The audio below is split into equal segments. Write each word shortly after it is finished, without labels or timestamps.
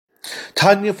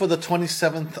Tanya for the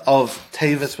 27th of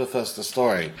Teves refers the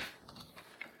story.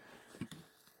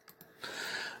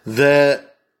 In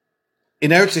Eretz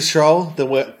Yisrael, there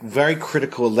were very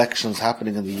critical elections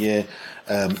happening in the year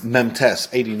Memtes,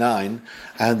 89,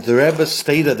 and the Rebbe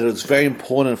stated that it was very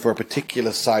important for a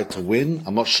particular side to win.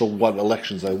 I'm not sure what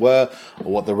elections they were,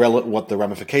 or what the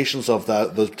ramifications of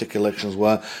those particular elections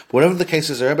were. But whatever the case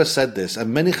is, the Rebbe said this,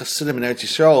 and many Hasidim in Eretz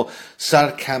Yisrael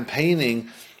started campaigning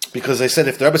because they said,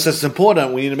 if the Rebbe says it's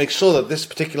important, we need to make sure that this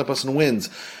particular person wins.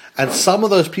 And some of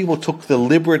those people took the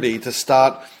liberty to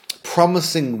start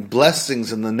promising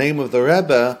blessings in the name of the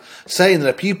Rebbe, saying that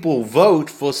if people vote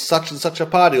for such and such a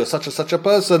party or such a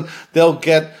person, they'll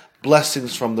get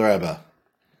blessings from the Rebbe.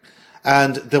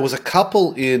 And there was a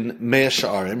couple in Meir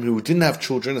Sha'arim who didn't have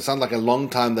children. It sounded like a long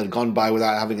time that had gone by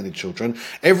without having any children.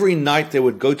 Every night they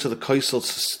would go to the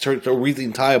Kosel to read the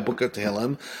entire book of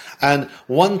Tehillim. And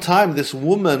one time this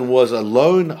woman was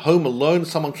home alone.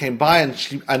 Someone came by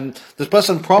and this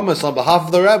person promised on behalf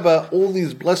of the Rebbe all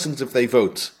these blessings if they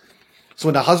vote. So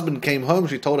when her husband came home,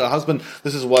 she told her husband,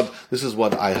 "This is what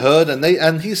I heard,"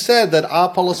 and he said that our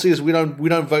policy is we don't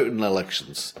vote in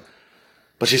elections.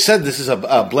 But she said this is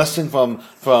a blessing from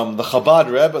the Chabad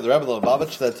Rebbe, the Rebbe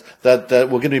Lubavitch, that we're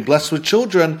going to be blessed with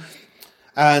children,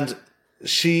 and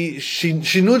she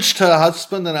nudged her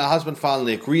husband, and her husband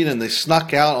finally agreed, and they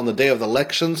snuck out on the day of the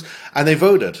elections, and they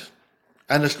voted.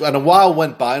 And a while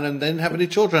went by, and they didn't have any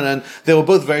children, and they were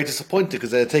both very disappointed because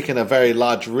they had taken a very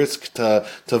large risk to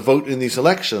vote in these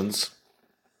elections.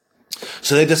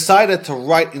 So they decided to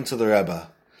write into the Rebbe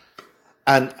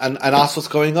and ask what's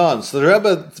going on. So the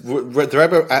Rebbe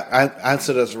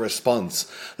answered as a response.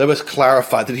 The Rebbe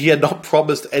clarified that he had not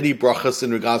promised any brachas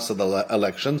in regards to the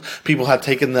elections. People had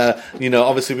taken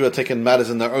obviously people had taken matters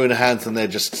in their own hands, and they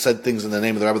just said things in the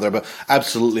name of the Rebbe. The Rebbe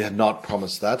absolutely had not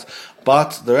promised that.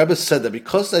 But the Rebbe said that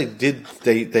because they voted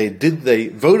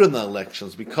in the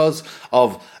elections because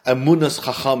of emunas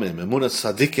chachamim, emunas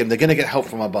tzadikim, they're going to get help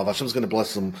from above. Hashem's going to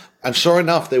bless them, and sure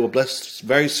enough, they were blessed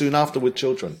very soon after with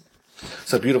children.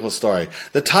 It's a beautiful story.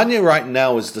 The Tanya right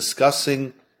now is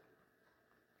discussing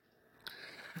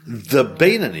the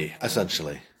Beinani,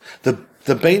 essentially. The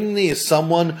Beinani is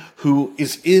someone who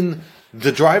is in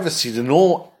the driver's seat in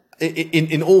all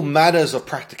matters of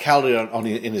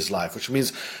practicality in his life, which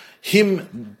means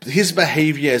his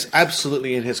behavior is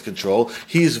absolutely in his control.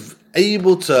 He is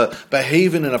able to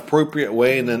behave in an appropriate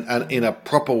way and in a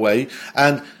proper way,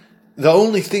 and the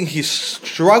only thing he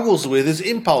struggles with is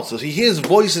impulses. He hears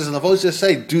voices, and the voices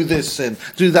say, do this sin,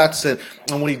 do that sin.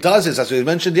 And what he does is, as we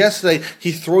mentioned yesterday,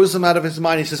 he throws them out of his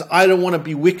mind. He says, I don't want to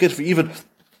be wicked for even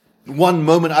one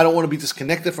moment. I don't want to be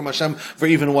disconnected from Hashem for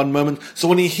even one moment. So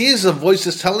when he hears the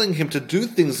voices telling him to do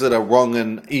things that are wrong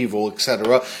and evil,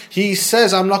 etc., he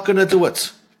says, I'm not going to do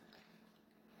it.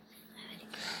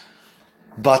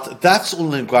 But that's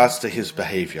all in regards to his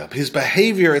behavior. His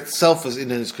behavior itself is in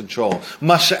his control.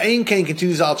 Masha'en Kain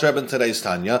continues Alter Rebbe in today's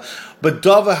Tanya, but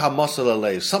Dava Hamasal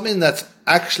Alev, something that's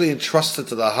actually entrusted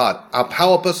to the heart,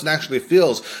 how a person actually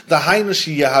feels, the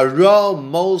Hainashi Yahara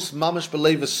Mos Mamash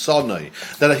Belev Sonoi,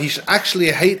 that he should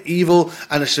actually hate evil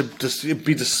and it should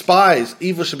be despised.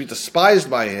 Evil should be despised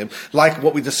by him, like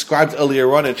what we described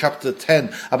earlier on in chapter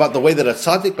 10 about the way that a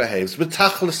tzaddik behaves.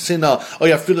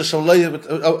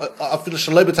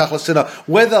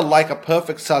 Whether like a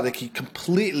perfect tzaddik he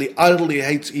completely, utterly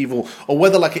hates evil, or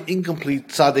whether like an incomplete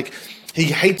tzaddik he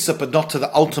hates it but not to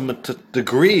the ultimate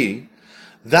degree,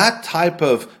 that type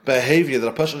of behavior that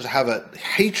a person should have a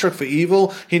hatred for evil,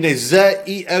 for a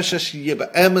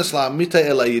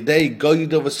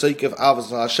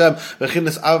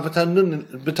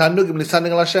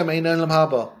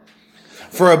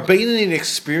Beinani to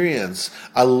experience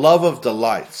a love of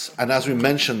delights, and as we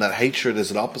mentioned that hatred is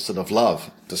an opposite of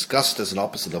love, disgust is an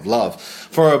opposite of love.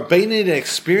 For a Beinani to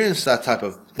experience that type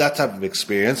of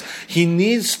experience, he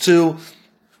needs to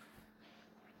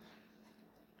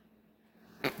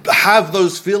have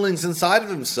those feelings inside of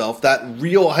himself, that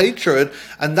real hatred,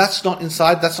 and that's not in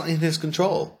his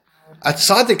control. A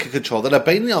tzaddik can control that. A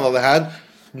Beinani, on the other hand,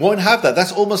 won't have that.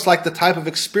 That's almost like the type of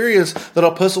experience that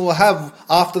a person will have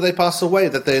after they pass away,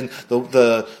 that then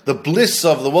the bliss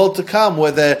of the world to come,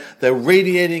 where they're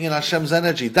radiating in Hashem's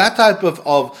energy. That type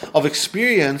of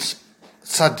experience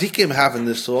tzaddikim have in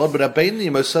this world, but a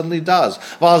Beinani most certainly does.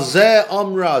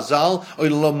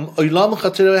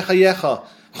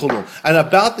 And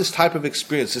about this type of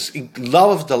experience, this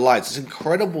love of delights, this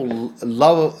incredible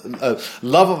love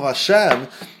of Hashem,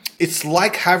 it's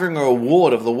like having a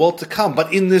reward of the world to come,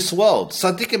 but in this world.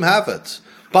 Tzaddikim have it.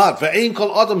 But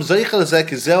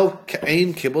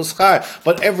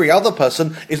every other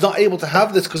person is not able to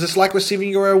have this because it's like receiving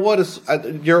your reward,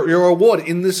 your reward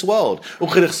in this world.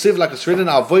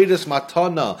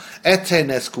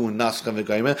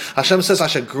 Hashem says, I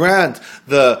should grant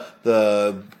the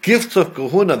gift of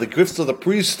kahuna, the gifts of the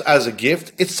priest as a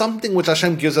gift. It's something which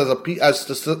Hashem gives as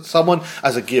to someone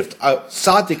as a gift. A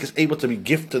tzaddik is able to be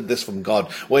gifted this from God,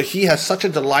 where he has such a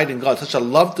delight in God, such a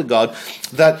love to God,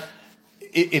 that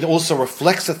it also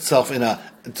reflects itself in a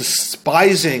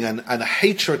despising and a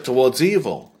hatred towards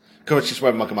evil.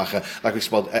 Like we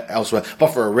spoke elsewhere. But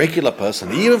for a regular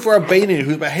person, even for a Baini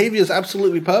whose behavior is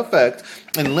absolutely perfect,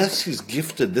 unless he's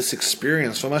gifted this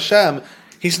experience from Hashem,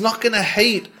 he's not going to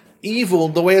hate evil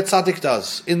the way a tzaddik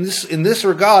does. In this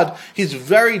regard, he's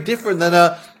very different than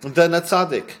a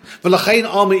tzaddik.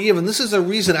 And this is the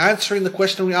reason, answering the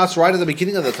question we asked right at the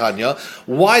beginning of the Tanya,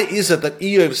 why is it that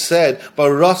Eov said,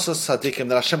 Barasa tzaddikim,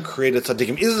 that Hashem created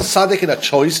tzaddikim? Is a tzaddik in a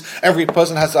choice? Every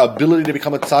person has the ability to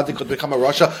become a tzaddik or to become a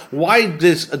rasha. Why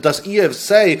does Eov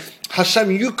say,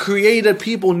 Hashem, you created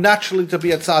people naturally to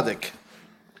be a tzaddik?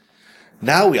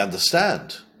 Now we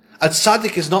understand. A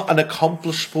tzaddik is not an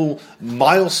accomplishable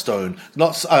milestone,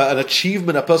 not an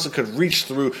achievement a person could reach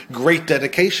through great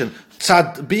dedication.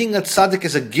 Being a tzaddik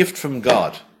is a gift from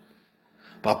God.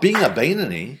 But being a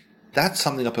Beinani, that's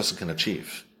something a person can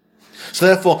achieve. So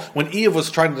therefore, when Eov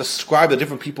was trying to describe the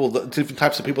different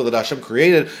types of people that Hashem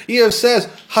created, Eov says,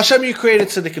 Hashem, you created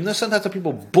tzaddikim. There's some types of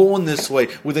people born this way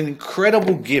with an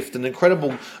incredible gift, an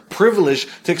incredible privilege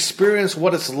to experience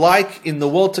what it's like in the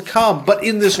world to come, but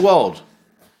in this world.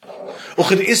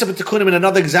 In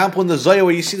another example in the Zohar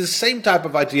where you see the same type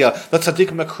of idea that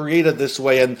tzaddikim are created this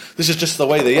way and this is just the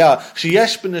way they are.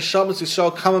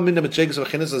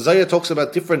 The Zohar talks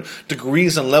about different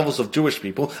degrees and levels of Jewish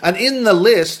people, and in the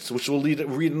list, which we'll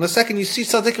read in a second, you see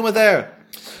tzaddikim are there.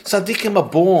 Tzaddikim are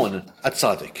born a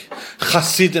tzaddik.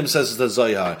 Chasidim, says the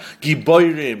Zohar.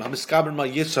 Giborim, Hamiskaber Ma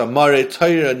Yitzra, Mare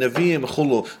Torah, Neviim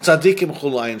Chulu, Tzaddikim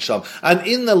Chulu Ayin Sham. And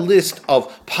in the list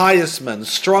of pious men,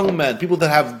 strong men, people that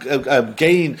have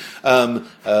gained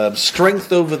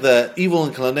strength over the evil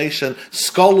inclination,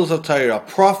 scholars of Torah,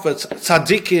 prophets,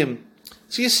 tzaddikim.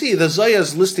 So you see, the Zohar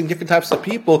is listing different types of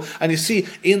people, and you see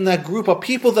in that group are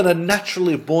people that are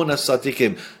naturally born as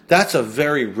tzaddikim. That's a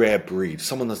very rare breed.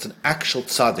 Someone that's an actual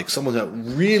tzaddik, someone that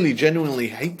really genuinely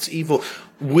hates evil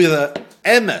with a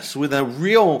emes, with a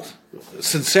real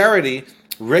sincerity.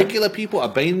 Regular people, a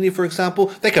Bainani, for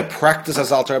example, they can practice,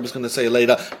 as Alter Rebbe is going to say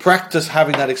later, practice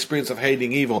having that experience of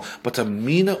hating evil. But to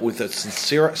mean it with a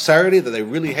sincerity that they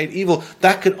really hate evil,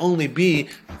 that can only be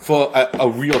for a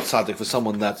real tzaddik, for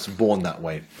someone that's born that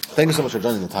way. Thank you so much for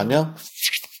joining the Tanya.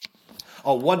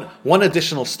 Oh, one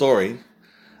additional story.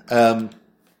 There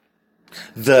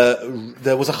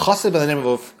was a chassid by the name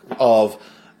of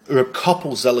Reb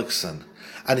Koppel Zeligson.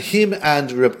 And him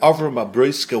and Reb Avram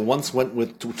Abroiska once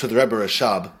went to the Rebbe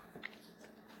Rashab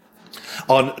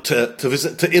to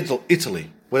visit to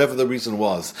Italy, whatever the reason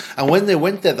was. And when they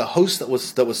went there, the host that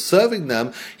was serving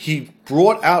them, he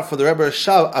brought out for the Rebbe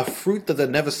Rashab a fruit that they'd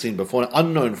never seen before, an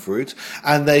unknown fruit.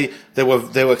 And they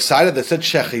were excited. They said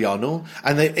Shechiyanu,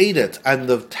 and they ate it. And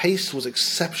the taste was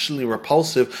exceptionally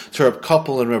repulsive to Reb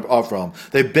Koppel and Reb Avram.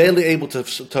 They barely able to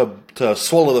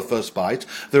swallow the first bite.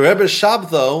 The Rebbe Rashab,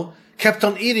 though, kept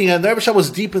on eating, and the Rebbe Rashab was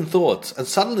deep in thought. And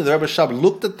suddenly the Rebbe Rashab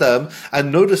looked at them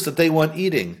and noticed that they weren't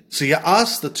eating. So he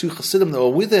asked the two Chassidim that were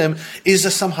with him, is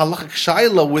there some halachic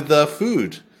shaila with the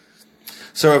food?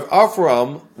 So Rav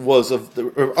Avram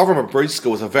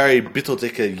Abroiska was a very bittul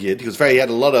yid. He had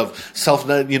a lot of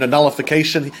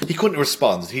nullification. He couldn't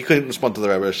respond. He couldn't respond to the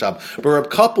Rebbe Rashab. But Reb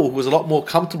Koppel, who was a lot more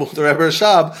comfortable with the Rebbe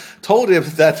Rashab, told him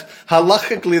that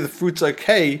halachically the fruit's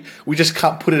okay, we just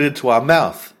can't put it into our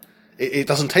mouth. It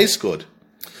doesn't taste good.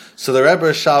 So the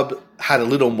Rebbe Rashab had a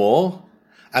little more,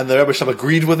 and the Rebbe Rashab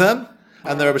agreed with them,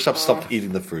 and the Rebbe Rashab stopped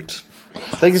eating the fruit.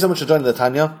 Thank you so much for joining the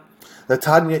Tanya. The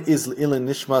Tanya is L'ilin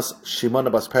Nishmas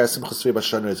Shimona Bas Peres Simcha Tzvi Bas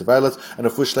Shana Reza Violet and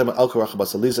Afu Shlema Elka Racha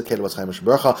Bas Eliza Kela Bas Chaim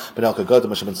Shbercha Ben Elka God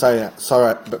Moshe Ben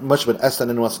Sarah Moshe Ben Esther and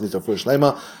anyone else needs Afu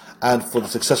Shlema, and for the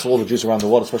success of all the Jews around the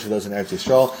world, especially those in Eretz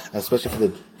Yisrael, and especially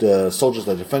for the soldiers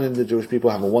that are defending the Jewish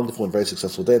people. Have a wonderful and very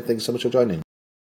successful day. Thank you so much for joining.